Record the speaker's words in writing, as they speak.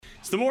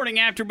It's the morning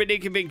after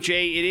Nick and Big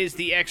J. It is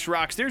the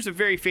X-Rocks. There's a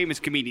very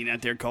famous comedian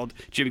out there called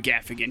Jim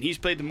Gaffigan. He's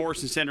played the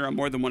Morrison Center on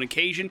more than one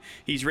occasion.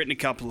 He's written a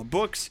couple of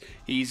books.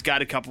 He's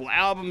got a couple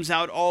albums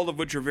out, all of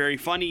which are very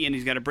funny, and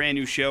he's got a brand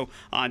new show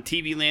on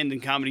TV Land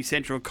and Comedy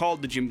Central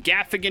called The Jim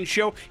Gaffigan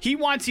Show. He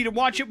wants you to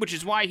watch it, which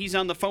is why he's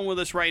on the phone with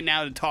us right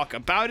now to talk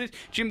about it.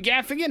 Jim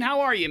Gaffigan,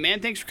 how are you,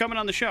 man? Thanks for coming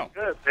on the show.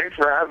 Good. Thanks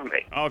for having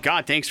me. Oh,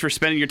 God, thanks for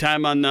spending your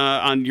time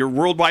on your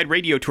worldwide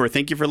radio tour.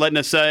 Thank you for letting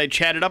us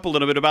chat it up a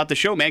little bit about the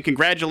show, man.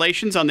 Congratulations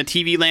on the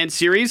TV Land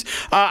series.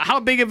 How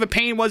big of a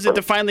pain was it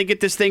to finally get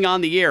this thing on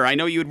the air? I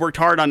know you had worked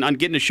hard on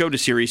getting a show to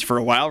series for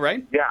a while,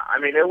 right? Yeah, I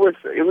mean, it was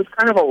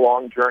kind of a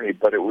long journey,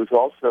 but it was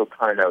also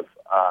kind of,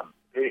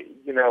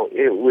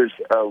 it was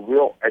a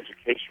real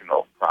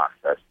educational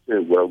process,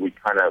 too, where we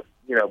kind of,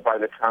 by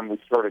the time we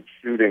started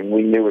shooting,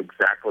 we knew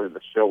exactly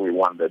the show we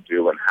wanted to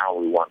do and how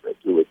we wanted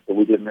to do it, so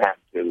we didn't have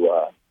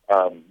to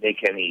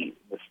make any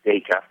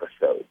mistake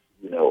episodes.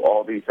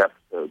 All these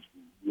episodes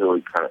we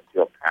really kind of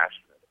feel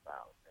passionate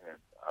about.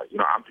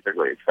 And, I'm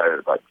particularly excited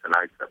about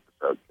tonight's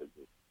episode because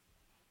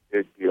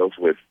it deals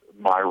with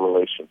my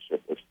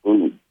relationship with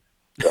food.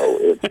 So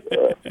it's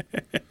a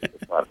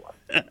fun one.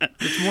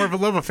 It's more of a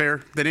love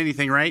affair than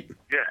anything, right?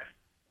 Yes,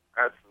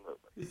 absolutely.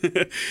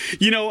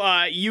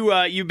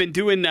 You've been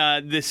doing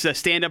this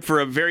stand-up for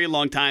a very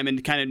long time,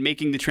 and kind of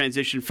making the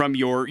transition from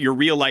your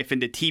real life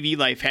into TV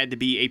life had to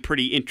be a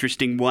pretty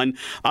interesting one.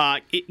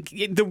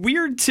 The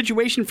weird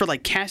situation for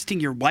like casting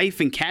your wife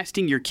and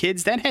casting your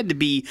kids, that had to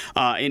be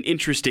an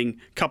interesting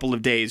couple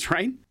of days,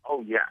 right?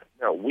 Oh yeah,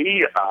 no,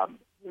 we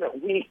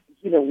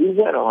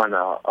went on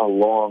a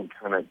long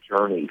kind of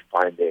journey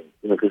finding,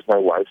 because my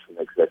wife's an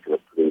executive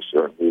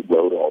producer and we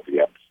wrote all the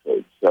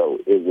episodes, so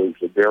it was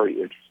a very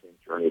interesting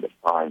journey to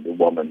find a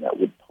woman that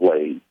would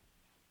play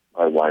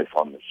my wife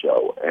on the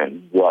show,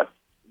 and what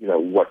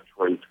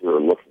traits we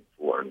were looking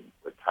for, and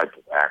the type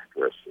of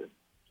actress, and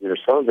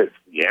some of it's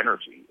the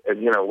energy,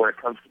 and when it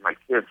comes to my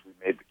kids, we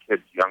made the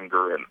kids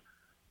younger, and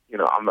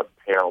I'm a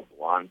pale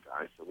blonde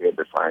guy, so we had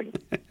to find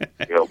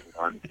pale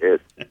blonde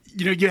kids.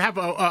 You have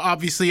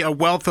obviously a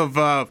wealth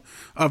of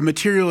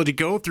material to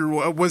go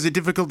through. Was it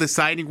difficult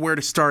deciding where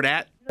to start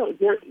at? The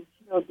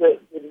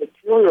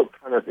material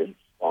kind of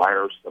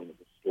inspires some of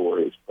the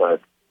stories,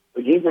 but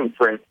even,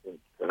 for instance,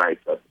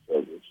 tonight's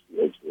episode, which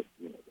deals with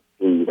the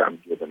food I'm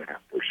given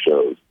after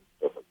shows and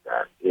stuff like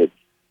that,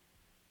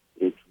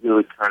 it's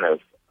really kind of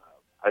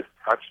I've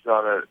touched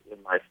on it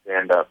in my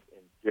stand-up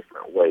in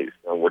different ways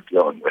than we're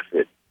dealing with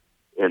it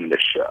in the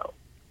show,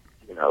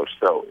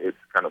 so it's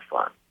kind of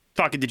fun.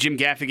 Talking to Jim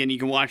Gaffigan, you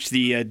can watch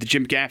the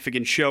Jim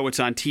Gaffigan Show. It's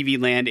on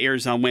TV Land,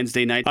 airs on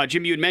Wednesday night.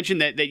 Jim, you had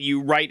mentioned that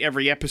you write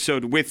every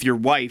episode with your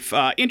wife.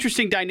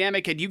 Interesting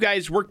dynamic. Had you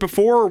guys worked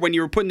before, or when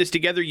you were putting this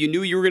together, you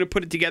knew you were going to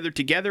put it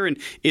together? And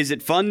is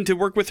it fun to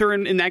work with her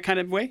in that kind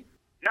of way?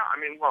 Yeah, I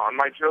mean, well,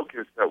 my joke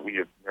is that we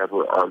have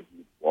never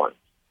argued once.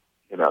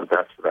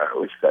 That's what I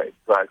always say.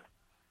 But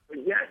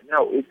yeah,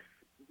 no, it's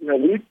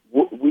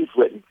we've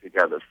written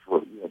together for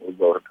we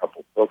wrote a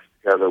couple books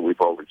together. We've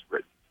always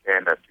written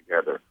stand-up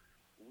together.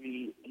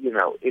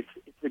 It's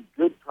a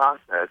good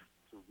process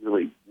to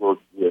really work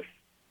with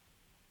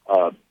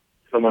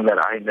someone that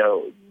I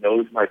know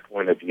knows my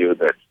point of view,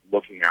 that's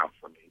looking out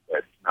for me,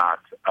 that's not,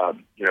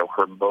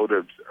 her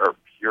motives are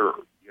pure,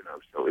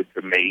 so it's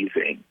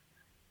amazing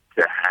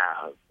to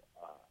have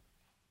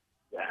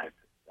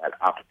that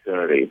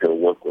opportunity to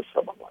work with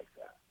someone like that.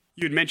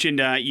 You had mentioned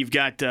you've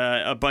got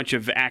a bunch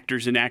of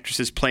actors and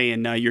actresses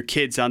playing your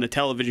kids on the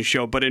television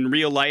show, but in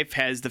real life,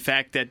 has the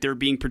fact that they're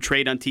being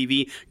portrayed on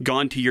TV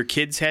gone to your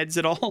kids' heads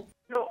at all?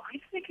 No, I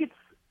think it's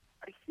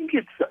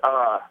interesting.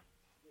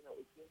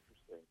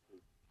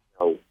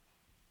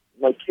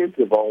 My kids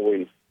have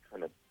always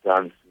kind of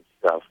done some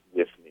stuff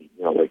with me.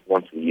 Like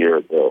once a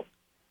year, they'll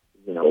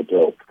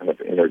kind of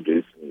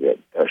introduce me at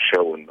a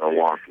show in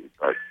Milwaukee,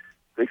 but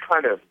they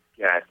kind of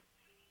get,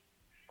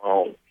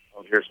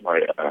 here's my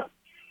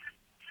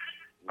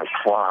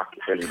clock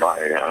in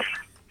my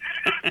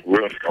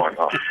room going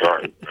off.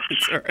 Sorry.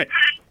 It's all right.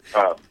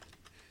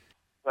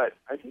 But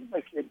I think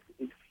my kids,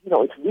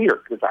 it's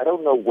weird because I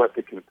don't know what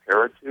to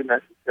compare it to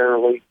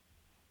necessarily,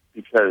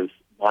 because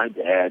my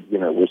dad,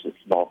 was a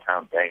small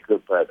town banker,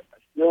 but I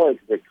feel like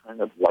they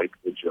kind of like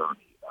the journey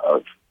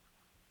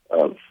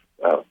of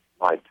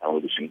my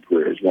television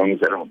career. As long as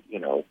I don't,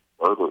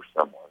 murder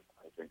someone,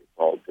 I think it's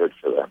all good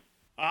for them.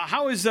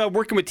 How has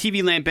working with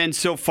TV Land been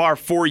so far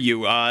for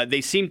you? They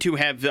seem to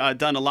have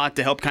done a lot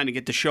to help kind of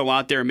get the show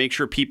out there and make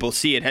sure people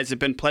see it. Has it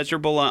been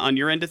pleasurable on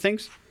your end of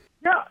things?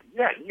 Yeah.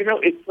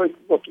 It's like,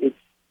 look, it's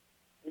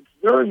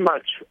very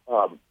much,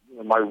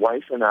 my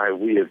wife and I,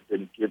 we have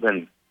been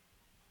given,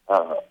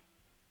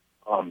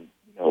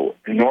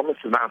 enormous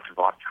amounts of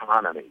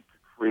autonomy to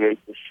create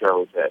the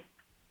show that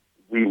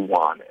we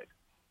wanted,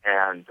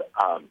 and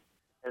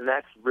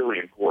that's really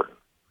important.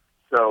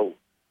 So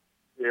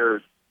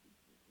there's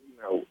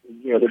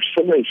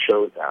so many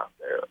shows out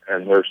there,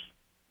 and there's,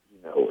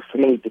 so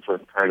many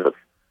different kind of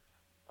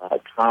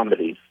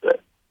comedies that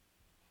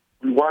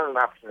we want an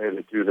opportunity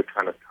to do the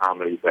kind of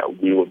comedy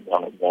that we would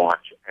want to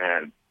watch,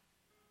 and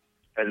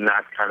and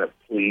that kind of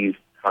pleased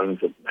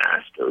tons of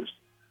masters.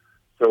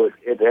 So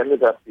it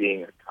ended up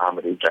being a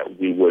comedy that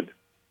we would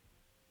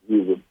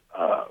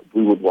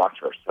watch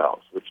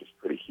ourselves, which is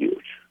pretty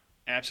huge.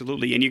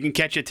 Absolutely. And you can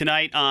catch it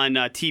tonight on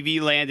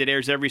TV Land. It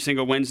airs every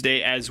single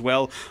Wednesday as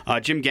well.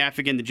 Jim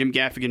Gaffigan, The Jim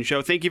Gaffigan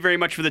Show. Thank you very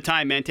much for the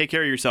time, man. Take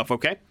care of yourself,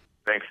 okay?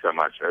 Thanks so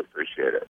much. I appreciate it.